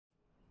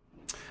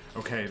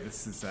Okay,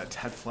 this is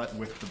Ted Flett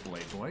with the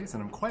Blade Boys,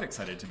 and I'm quite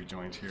excited to be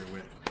joined here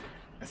with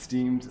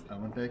esteemed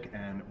Olympic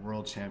and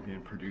world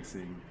champion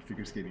producing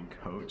figure skating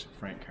coach,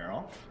 Frank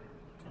Carroll.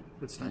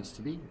 It's nice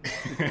to be.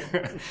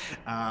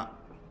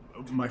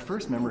 My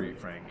first memory,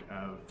 Frank,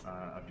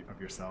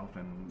 of yourself,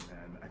 and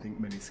I think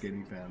many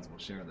skating fans will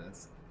share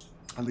this,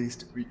 at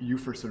least you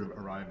first sort of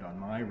arrived on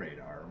my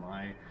radar,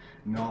 my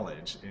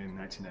knowledge in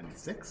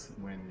 1996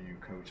 when you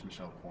coached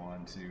Michelle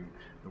Kwan to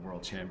the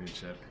World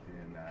Championship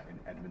in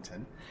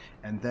Edmonton.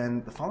 And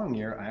then the following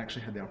year, I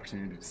actually had the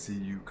opportunity to see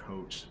you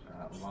coach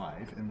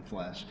live in the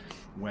flesh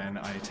when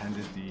I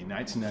attended the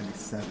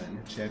 1997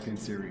 Champion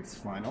Series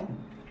final.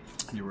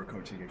 You were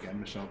coaching again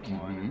Michelle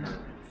Kwan in her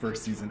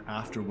first season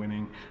after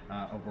winning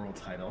a world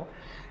title.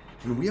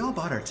 And we all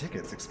bought our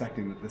tickets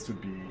expecting that this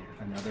would be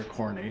another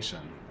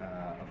coronation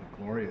of a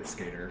glorious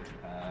skater.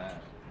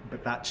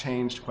 But that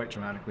changed quite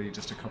dramatically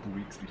just a couple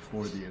weeks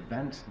before the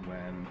event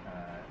when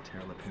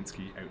Tara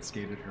Lipinski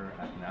outskated her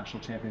at the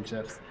national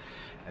championships.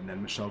 And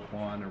then Michelle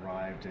Kwan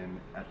arrived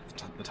at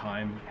the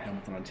time,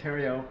 Hamilton,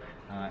 Ontario,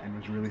 and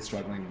was really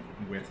struggling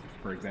with,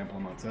 for example,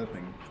 amongst other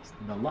things,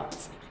 the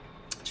Lutz.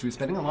 She was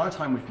spending a lot of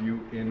time with you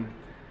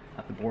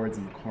at the boards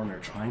in the corner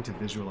trying to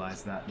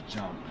visualize that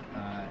jump.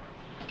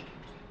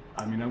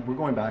 I mean, we're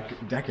going back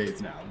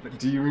decades now, but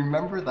do you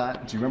remember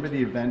that? Do you remember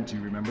the event? Do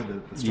you remember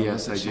the struggle?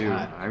 Yes, I do.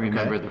 I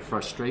remember the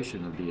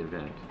frustration of the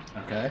event.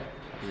 Okay.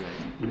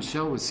 Right.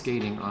 Michelle was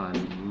skating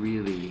on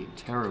really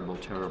terrible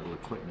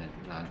equipment.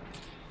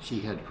 She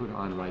had put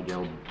on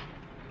Rydell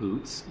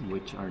boots,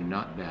 which are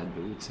not bad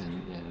boots,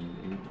 and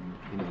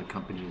you know, the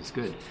company is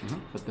good.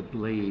 But the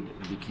blade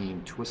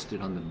became twisted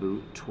on the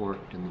boot,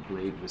 torqued, and the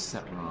blade was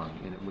set wrong,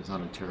 and it was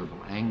on a terrible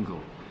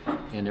angle.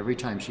 And every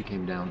time she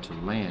came down to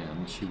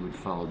land, she would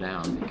fall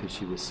down because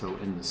she was so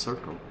in the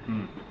circle.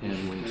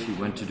 And when she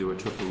went to do a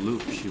triple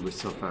loop, she was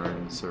so far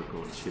in the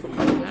circle, she'd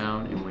fall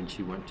down. And when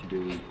she went to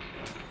do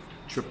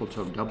triple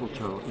toe, double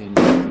toe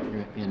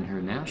in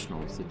her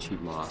nationals that she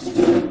lost,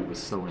 she was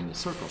so in the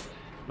circle.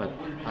 But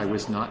I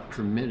was not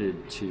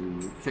permitted to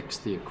fix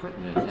the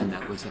equipment, and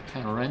that was a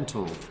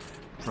parental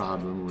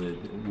problem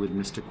with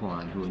Mr.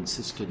 Kwan, who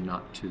insisted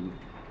not to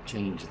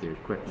change the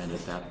equipment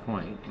at that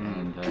point.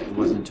 And it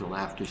wasn't until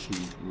after she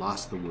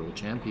lost the World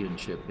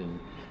Championship in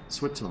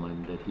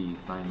Switzerland that he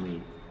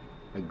finally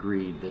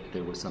agreed that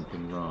there was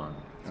something wrong.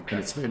 Okay.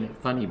 And it's very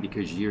funny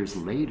because years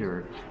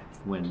later,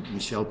 when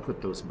Michelle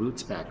put those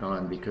boots back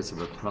on because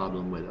of a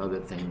problem with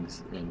other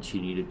things and she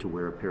needed to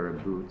wear a pair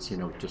of boots, you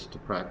know, just to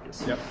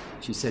practice,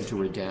 she said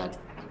to her dad,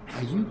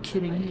 "Are you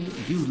kidding me?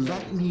 You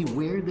let me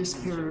wear this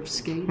pair of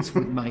skates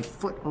with my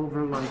foot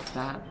over like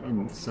that?"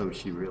 And so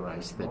she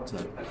realized that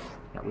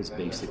that was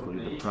basically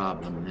the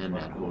problem. And then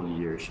that whole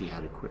year she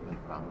had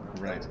equipment problems.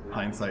 Right.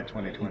 Hindsight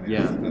 2020.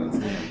 Yeah. I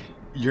suppose. Yeah.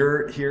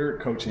 You're here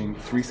coaching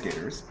 3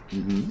 skaters.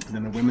 And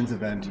then the women's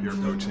event, you're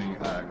coaching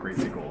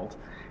Gracie Gold.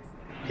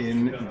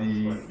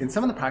 In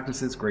some of the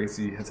practices,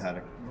 Gracie has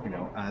had,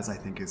 as I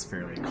think is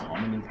fairly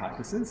common in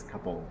practices, a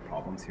couple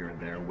problems here and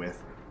there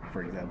with,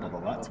 for example, the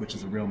Lutz, which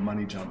is a real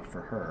money jump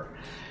for her.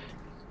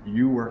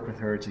 You work with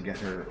her to get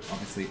her,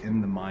 obviously, in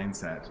the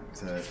mindset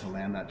to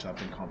land that jump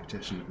in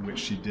competition, which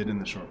she did in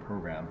the short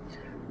program.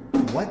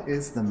 What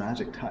is the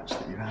magic touch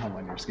that you have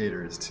on your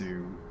skaters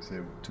to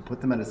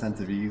put them at a sense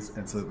of ease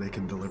and so that they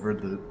can deliver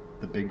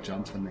the big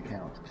jumps when they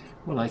count?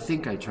 Well, I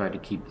think I try to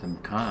keep them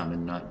calm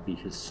and not be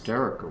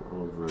hysterical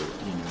over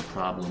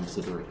problems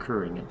that are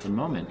occurring at the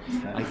moment.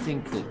 Okay. I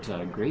think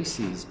that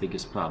Gracie's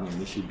biggest problem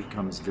is she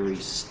becomes very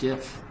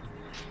stiff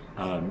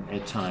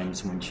at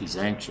times when she's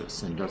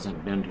anxious and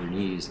doesn't bend her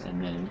knees,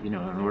 and then in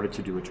order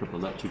to do a triple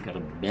Lutz you've got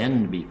to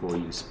bend before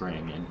you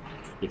spring, and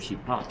if she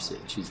pops it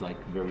she's like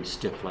very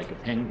stiff like a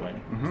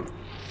penguin.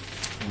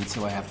 And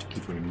so I have to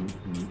keep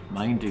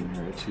reminding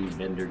her to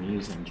bend her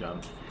knees and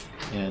jump.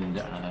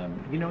 And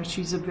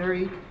she's a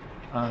very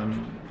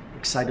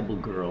excitable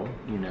girl,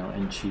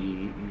 and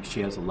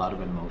she has a lot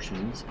of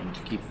emotions, and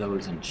to keep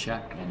those in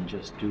check and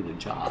just do the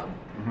job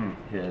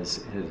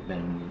has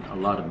been a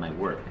lot of my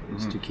work,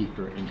 is to keep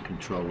her in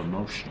control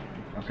emotionally.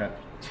 Okay.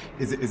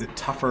 Is it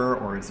tougher,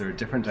 or is there a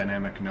different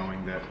dynamic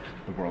knowing that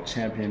the world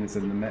champion is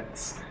in the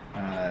mix?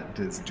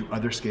 Do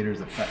other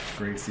skaters affect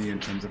Gracie in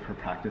terms of her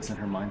practice and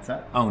her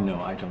mindset? Oh no,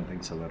 I don't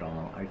think so at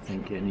all. I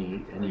think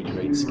any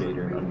great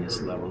skater on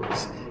this level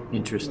is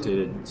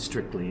interested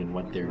strictly in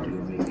what they're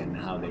doing and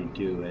how they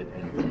do it,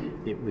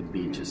 and it would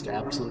be just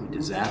absolute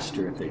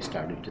disaster if they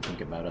started to think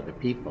about other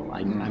people.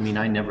 I mean,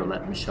 I never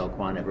let Michelle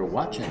Kwan ever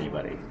watch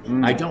anybody.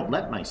 I don't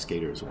let my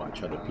skaters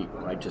watch other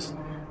people. I just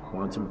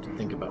want them to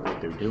think about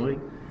what they're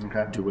doing,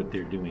 do what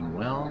they're doing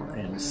well,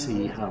 and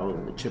see how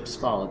the chips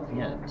fall at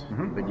the end.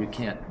 But you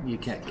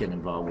can't get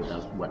involved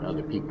with what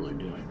other people are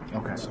doing.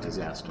 Okay. It's a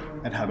disaster.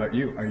 And how about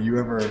you? Are you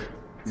ever,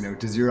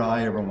 does your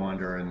eye ever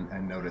wander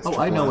and notice? Oh,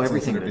 I know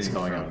everything that's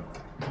going on.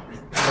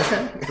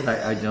 Okay. But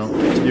I don't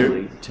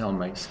really tell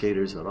my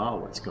skaters at all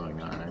what's going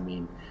on. I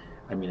mean,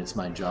 I mean, it's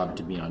my job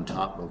to be on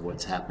top of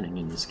what's happening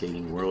in the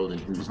skating world and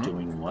who's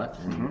doing what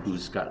and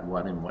who's got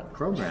what in what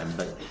program.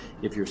 But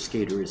if your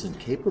skater isn't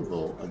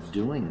capable of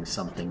doing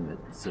something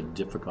that's a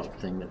difficult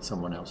thing that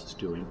someone else is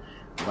doing,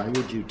 why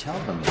would you tell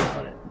them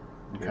about it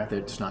if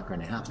it's not going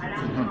to happen?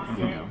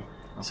 You know.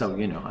 So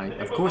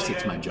of course,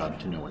 it's my job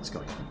to know what's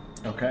going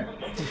on. Okay.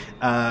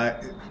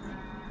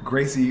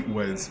 Gracie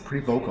was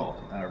pretty vocal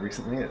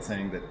recently at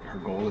saying that her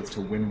goal is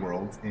to win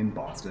Worlds in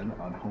Boston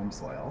on home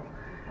soil.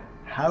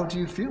 How do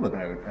you feel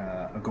about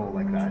a goal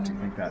like that? Do you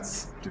think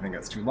that's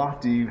too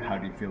lofty? How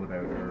do you feel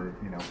about her,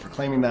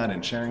 proclaiming that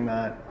and sharing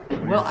that?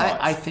 Well,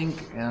 I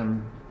think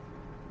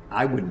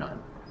I would not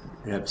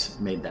have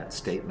made that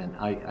statement.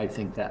 I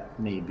think that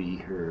may be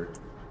her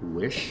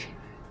wish.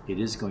 It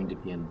is going to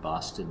be in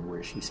Boston,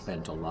 where she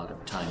spent a lot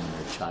of time in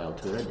her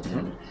childhood,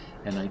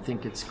 and I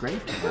think it's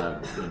great to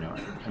have,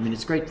 I mean,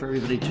 it's great for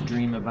everybody to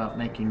dream about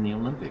making the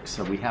Olympics.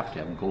 So we have to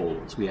have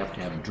goals. We have to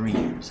have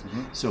dreams.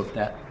 So if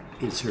that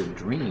is her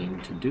dream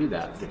to do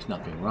that, there's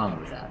nothing wrong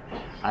with that.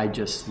 I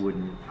just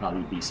wouldn't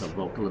probably be so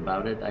vocal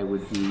about it. I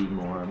would be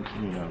more,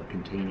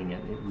 containing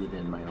it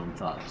within my own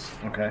thoughts.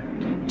 Okay.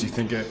 Do you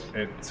think it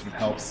sort of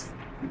helps,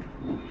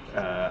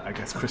 I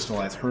guess,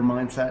 crystallize her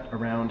mindset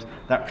around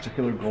that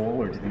particular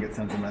goal, or do you think it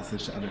sends a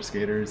message to other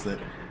skaters that,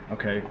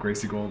 okay,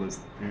 Gracie Gold is,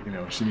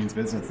 she means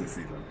business this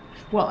season?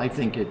 Well, I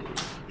think it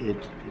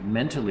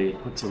mentally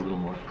it puts a little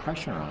more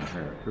pressure on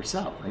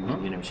herself. I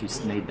mean,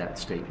 she's made that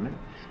statement.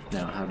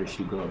 Now, how does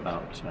she go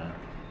about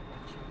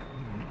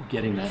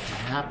getting that to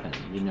happen?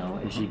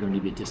 Is she going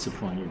to be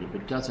disappointed if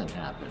it doesn't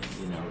happen?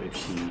 If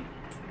she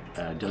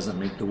doesn't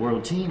make the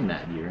world team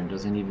that year and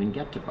doesn't even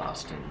get to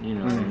Boston?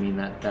 I mean,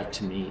 that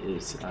to me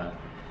is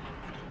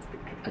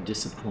a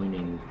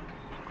disappointing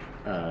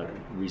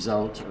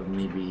result of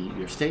maybe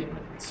your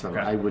statement. So okay.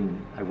 I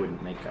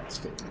wouldn't make that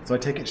statement. So I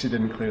take it she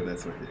didn't clear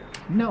this with you?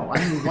 No,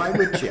 I mean, why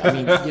would she? I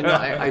mean,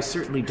 I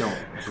certainly don't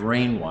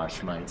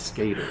brainwash my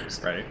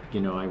skaters. Right.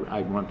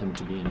 I want them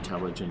to be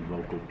intelligent,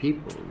 vocal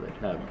people that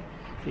have,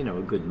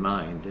 a good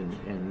mind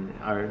and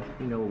are,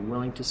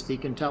 willing to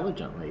speak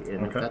intelligently.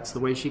 And if that's the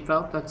way she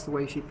felt, that's the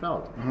way she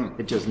felt.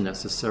 It just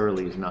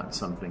necessarily is not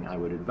something I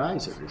would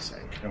advise her to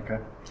say. Okay.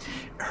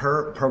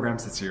 Her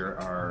programs this year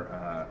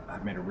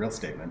have made a real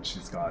statement.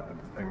 She's got an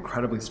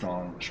incredibly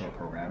strong short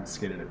program,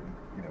 skated it,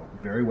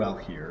 very well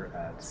here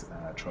at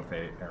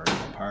Trophee Eric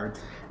Bompard.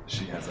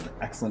 She has an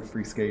excellent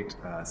free skate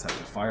set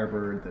to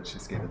Firebird that she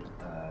skated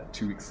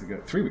 3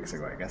 weeks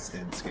ago, I guess,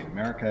 in Skate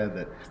America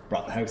that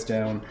brought the house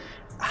down.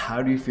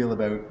 How do you feel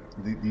about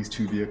these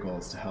two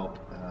vehicles to help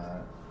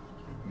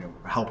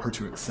her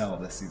to excel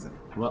this season?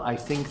 Well, I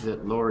think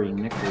that Laurie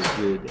Nichols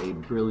did a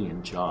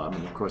brilliant job,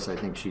 and of course I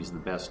think she's the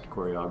best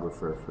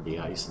choreographer for the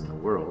ice in the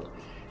world,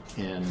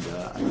 and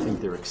I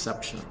think they're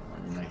exceptional,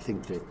 and I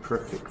think they're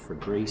perfect for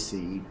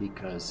Gracie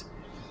because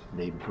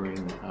they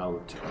bring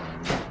out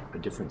a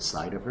different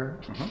side of her.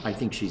 I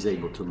think she's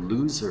able to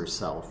lose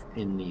herself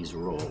in these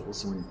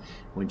roles.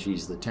 When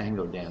she's the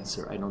tango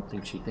dancer, I don't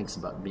think she thinks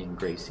about being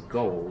Gracie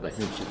Gold. I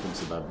think she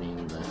thinks about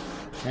being the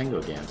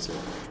tango dancer.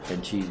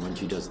 And when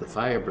she does the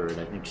Firebird,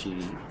 I think she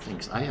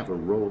thinks, I have a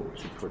role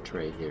to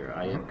portray here.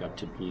 I have got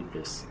to be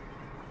this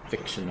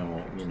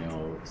fictional,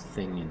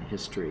 thing in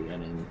history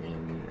and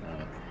in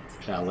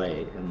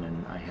ballet, and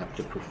then I have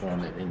to perform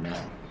it in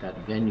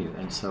that venue,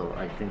 and so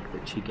I think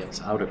that she gets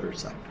out of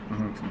herself.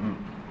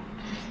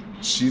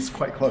 She's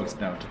quite close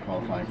now to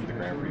qualifying for the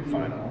Grand Prix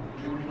Final,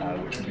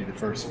 which would be the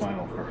first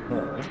final for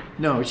her.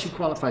 No, she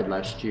qualified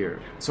last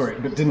year. Sorry,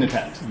 but didn't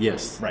attend.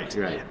 Yes. Right.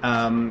 Right.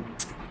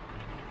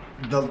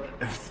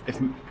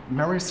 If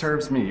memory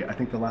serves me, I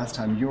think the last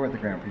time you were at the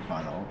Grand Prix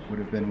Final would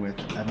have been with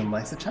Evan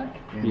Lysacek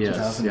in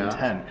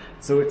 2010. Yeah.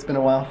 So it's been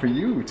a while for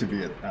you to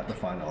be at the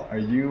final. Are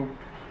you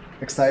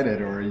excited,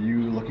 or are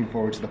you looking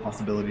forward to the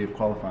possibility of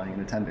qualifying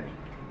and attending?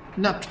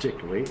 Not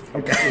particularly.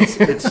 Okay.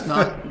 It's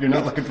not. You're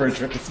not looking for a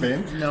trip to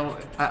Spain? No,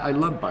 I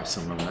love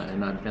Barcelona,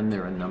 and I've been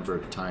there a number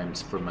of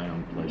times for my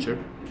own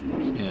pleasure,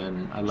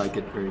 and I like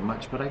it very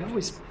much. But I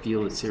always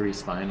feel the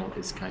series final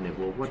is kind of,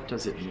 well, what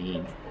does it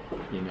mean?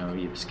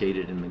 You've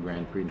skated in the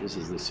Grand Prix. This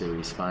is the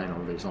series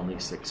final. There's only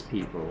 6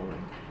 people,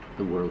 and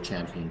the World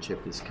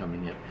Championship is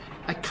coming in.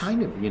 I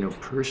kind of,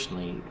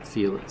 personally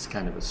feel it's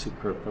kind of a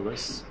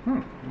superfluous,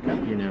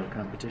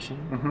 competition.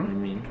 I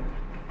mean,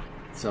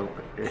 so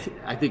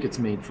I think it's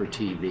made for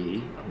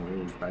TV,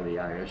 made by the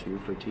ISU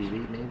for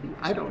TV, maybe.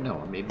 I don't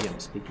know.Maybe I'm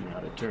speaking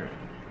out of turn,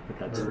 but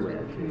that's the way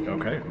I feel.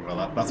 Okay,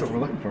 well, that's what we're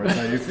looking for. That's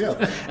how you feel.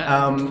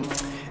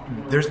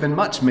 There's been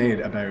much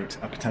made about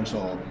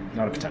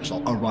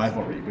a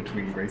rivalry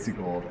between Gracie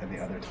Gold and the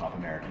other top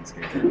American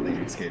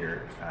lady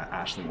skater,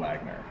 Ashley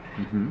Wagner.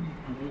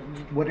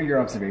 What are your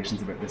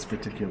observations about this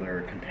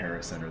particular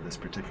comparison, or this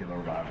particular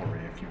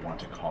rivalry, if you want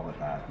to call it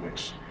that,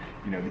 which,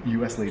 the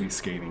U.S. ladies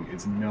skating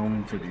is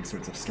known for these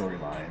sorts of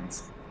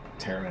storylines.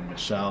 Tara and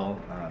Michelle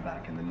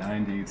back in the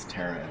 90s,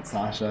 Tara and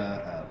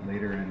Sasha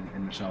later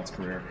in Michelle's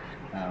career.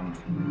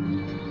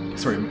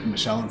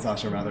 Michelle and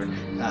Sasha rather.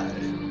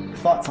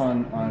 thoughts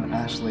on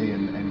Ashley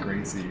and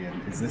Gracie,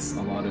 and is this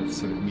a lot of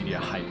sort of media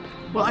hype?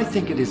 Well, I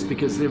think it is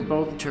because they're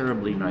both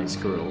terribly nice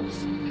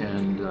girls,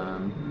 and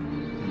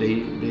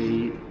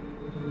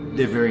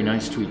they're very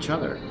nice to each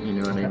other, you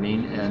know what I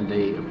mean? And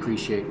they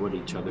appreciate what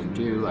each other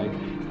do.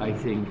 I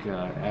think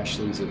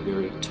Ashley's a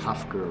very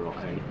tough girl.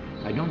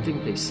 I don't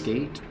think they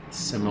skate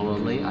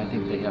similarly. I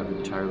think they have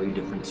entirely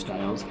different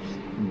styles.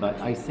 But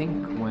I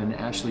think when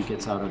Ashley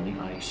gets out on the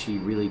ice, she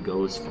really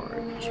goes for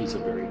it. She's a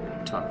very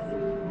tough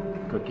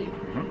cookie.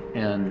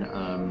 And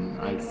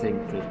I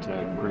think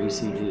that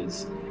Gracie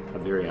is a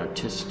very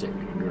artistic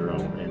girl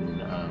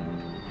and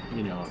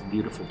you know,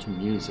 beautiful to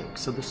music.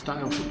 So the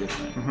styles are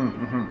different,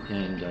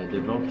 and they're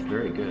both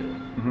very good.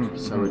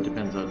 So it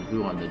depends on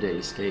who on the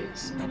day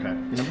skates. Okay,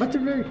 you know, but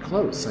they're very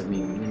close. I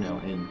mean, you know,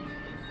 in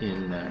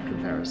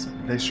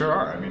comparison, they sure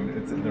are. I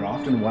mean, they're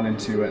often 1 and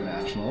 2 at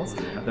nationals.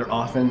 They're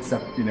often,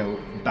 you know,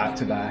 back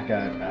to back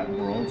at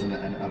Worlds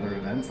and other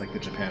events like the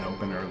Japan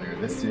Open earlier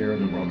this year,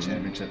 the World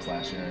Championships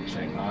last year in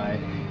Shanghai.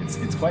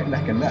 It's quite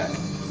neck and neck.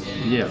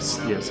 Yes,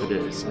 it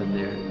is, and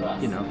they're,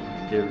 you know,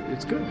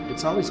 it's good.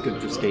 It's always good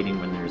for skating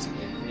when there's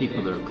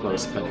people that are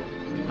close, but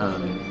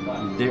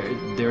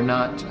they're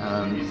not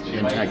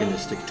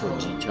antagonistic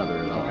towards each other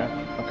at all.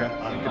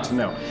 Okay, good to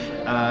know.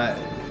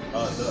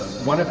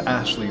 One of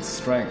Ashley's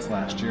strengths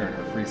last year in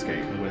her free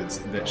skate was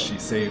that she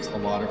saves a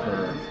lot of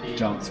her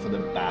jumps for the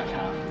back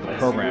half of the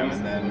program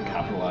and then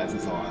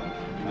capitalizes on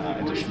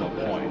additional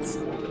points.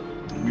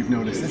 We've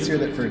noticed this year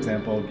that, for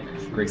example,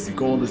 Gracie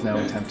Gold is now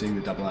attempting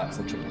the double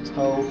axel triple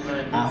toe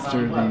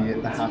after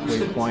the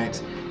halfway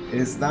point.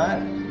 Is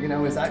that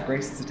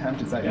Gracie's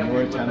attempt? Is that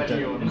your attempt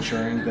at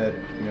ensuring that,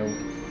 you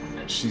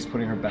know, she's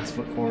putting her best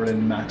foot forward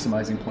and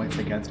maximizing points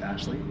against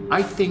Ashley?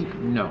 I think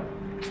no.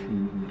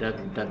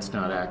 That's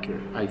not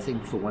accurate. I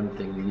think, for one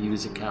thing,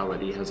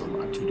 musicality has a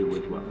lot to do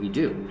with what we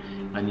do.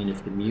 I mean,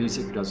 if the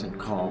music doesn't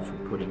call for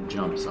putting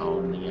jumps all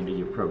in the end of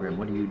your program,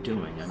 what are you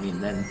doing? I mean,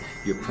 then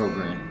your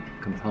program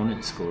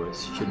component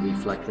scores should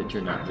reflect that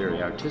you're not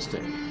very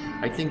artistic.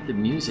 I think the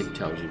music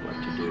tells you what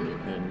to do,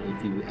 and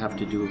if you have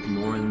to do it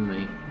more in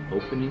the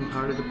opening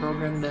part of the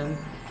program, then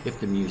if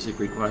the music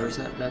requires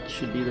that, that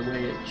should be the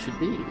way it should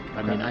be.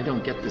 I mean, I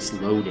don't get this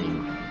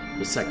loading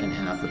the second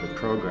half of the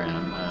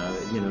program.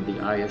 You know, the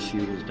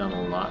ISU has done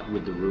a lot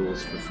with the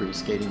rules for free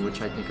skating,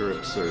 which I think are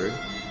absurd,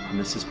 and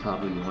this is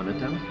probably one of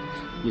them.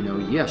 You know,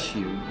 yes,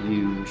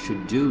 you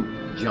should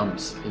do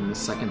jumps in the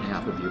second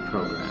half of your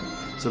program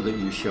so that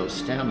you show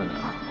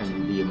stamina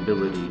and the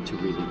ability to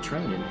really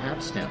train and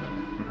have stamina.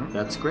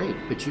 That's great,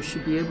 but you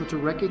should be able to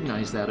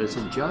recognize that as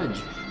a judge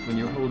when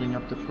you're holding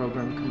up the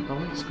program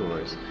component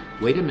scores.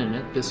 Wait a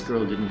minute, this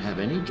girl didn't have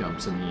any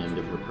jumps in the end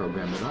of her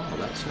program at all.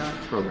 That's not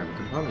program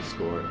component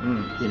score.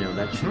 You know,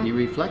 that should be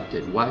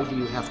reflected. Why do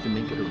you have to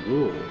make it a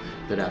rule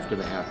that after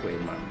the halfway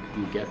mark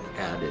you get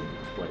added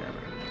whatever?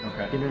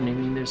 You know what I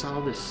mean? There's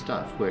all this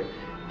stuff where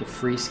the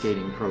free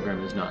skating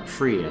program is not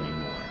free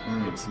anymore.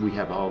 We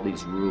have all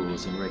these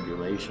rules and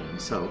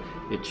regulations, so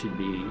it should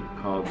be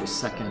called the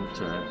second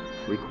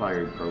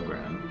required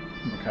program,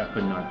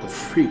 but not the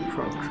free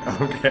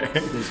program.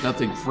 There's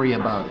nothing free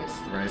about it.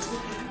 Right.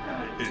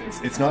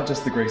 It's not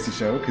just the Gracie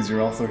show, because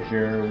you're also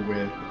here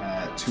with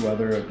 2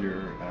 other of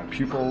your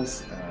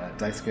pupils,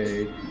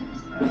 Daisuke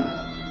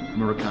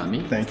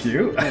Murakami. Thank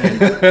you. I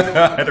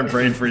had a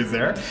brain freeze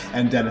there.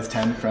 And Denis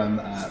Ten from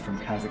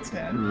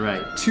Kazakhstan.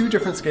 Right. 2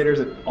 different skaters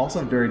at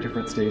also very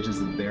different stages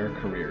in their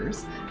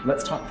careers.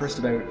 Let's talk first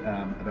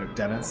about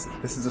Denis.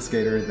 This is a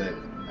skater that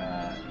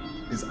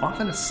is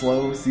often a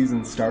slow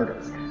season starter.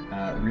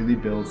 Really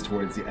builds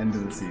towards the end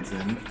of the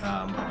season.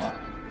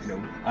 You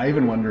know, I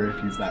even wonder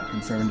if he's that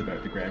concerned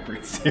about the Grand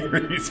Prix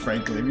series,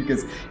 frankly,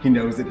 because he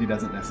knows that he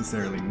doesn't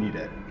necessarily need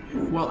it.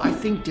 Well, I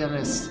think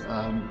Denis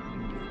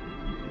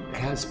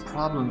has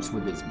problems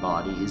with his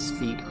body. His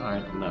feet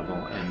aren't level,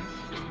 and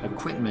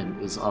equipment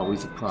is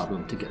always a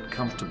problem to get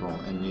comfortable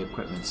in the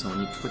equipment. So when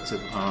he puts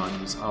it on,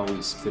 he's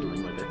always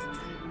fiddling with it.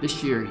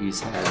 This year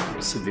he's had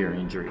severe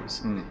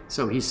injuries.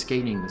 So he's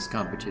skating this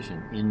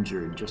competition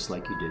injured, just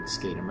like he did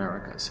Skate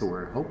America. So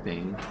we're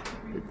hoping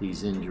that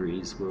these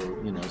injuries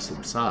will, you know,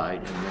 subside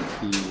and that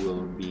he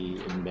will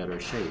be in better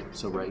shape.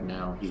 So right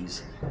now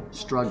he's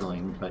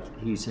struggling, but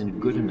he's in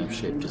good enough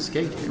shape to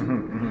skate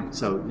here.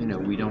 So, you know,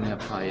 we don't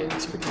have high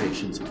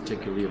expectations,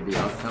 particularly of the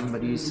outcome,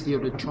 but he's here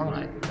to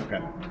try.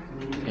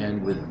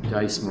 And with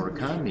Denis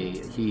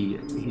Murakami,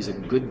 he's a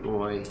good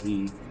boy.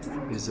 He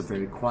is a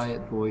very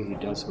quiet boy. He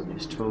does what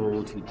he's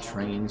told. He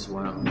trains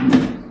well,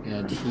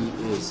 and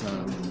he is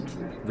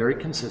very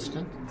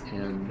consistent,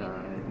 and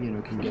you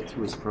know, can get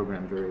through his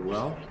program very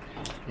well.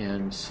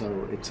 And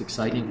so it's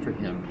exciting for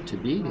him to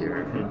be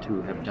here and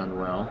to have done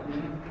well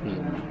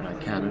in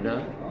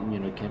Canada. You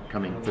know,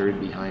 coming 3rd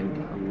behind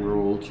a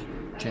world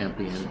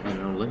champion and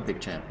an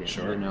Olympic champion.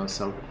 You know,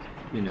 so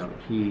you know,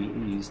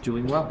 he's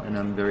doing well, and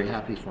I'm very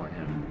happy for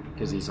him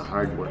because he's a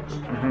hard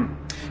worker.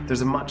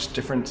 There's a much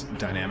different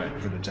dynamic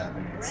for the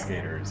Japanese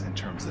skaters in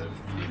terms of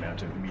the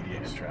amount of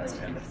media interest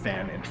and the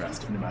fan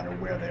interest, no matter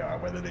where they are,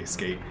 whether they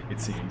skate, it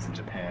seems, in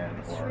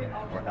Japan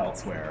or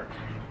elsewhere.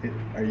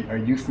 Are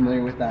you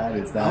familiar with that?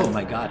 Is that? Oh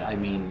my God! I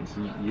mean,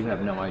 you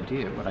have no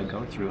idea what I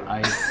go through.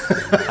 I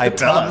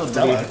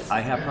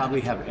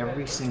probably have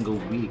every single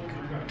week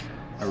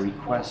a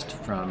request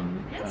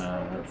from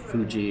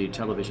Fuji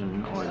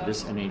Television or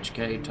this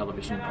NHK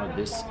television or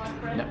this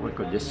network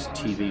or this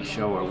TV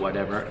show or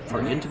whatever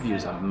for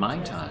interviews of my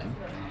time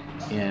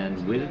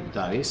and with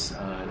Dice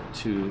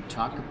to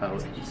talk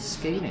about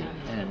skating.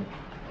 And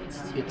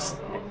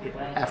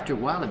after a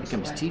while it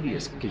becomes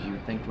tedious because you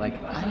think,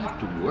 like, I have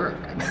to work.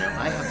 I mean,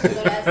 I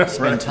have to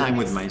spend time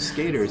with my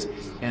skaters,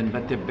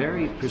 but they're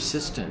very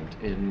persistent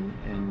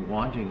in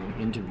wanting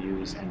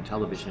interviews and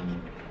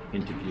television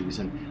interviews,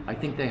 and I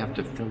think they have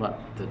to fill up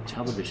the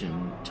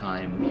television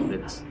time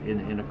that's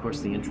and of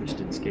course the interest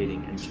in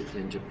skating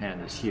in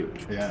Japan is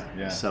huge.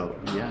 Yeah. So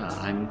yeah,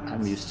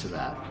 I'm used to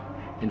that.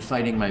 And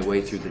fighting my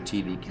way through the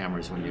TV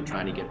cameras when you're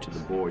trying to get to the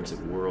boards at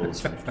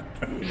Worlds,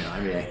 you know, I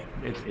mean,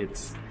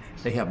 it's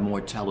they have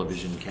more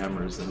television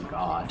cameras than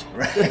God.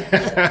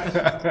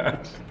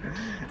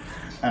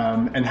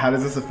 And how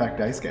does this affect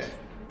Daisuke?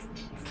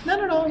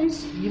 Not at all.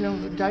 He's, you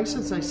know, Dice,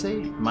 as I say,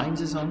 minds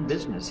his own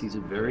business. He's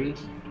a very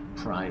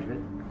private,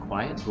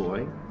 quiet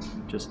boy,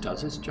 just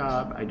does his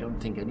job. I don't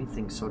think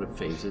anything sort of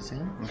phases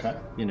him. Okay.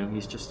 You know,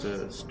 he's just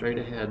straight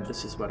ahead,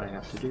 this is what I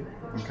have to do.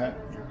 Okay.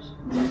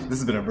 This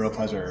has been a real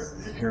pleasure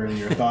hearing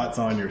your thoughts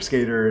on your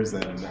skaters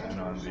and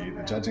on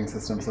the judging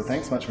system. So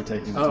thanks so much for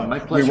taking the time. Oh, my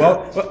pleasure. We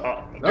won't,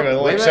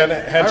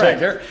 handshake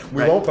here.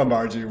 We Right. won't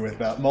bombard you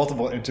with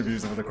multiple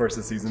interviews over the course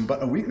of the season,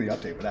 but a weekly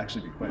update would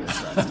actually be quite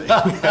interesting.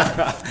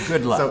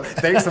 Good luck. So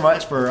thanks so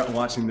much for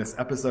watching this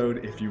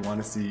episode. If you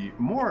want to see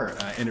more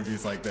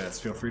interviews like this,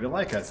 feel free to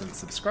like us and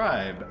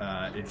subscribe.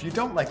 If you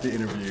don't like the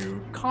interview,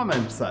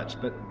 comment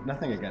such, but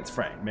nothing against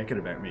Frank. Make it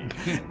about me.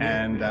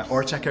 And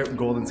or check out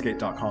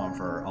goldenskate.com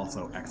for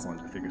also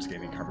excellent figure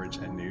skating coverage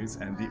and news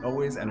and the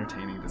always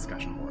entertaining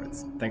discussion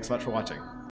boards. Thanks so much for watching.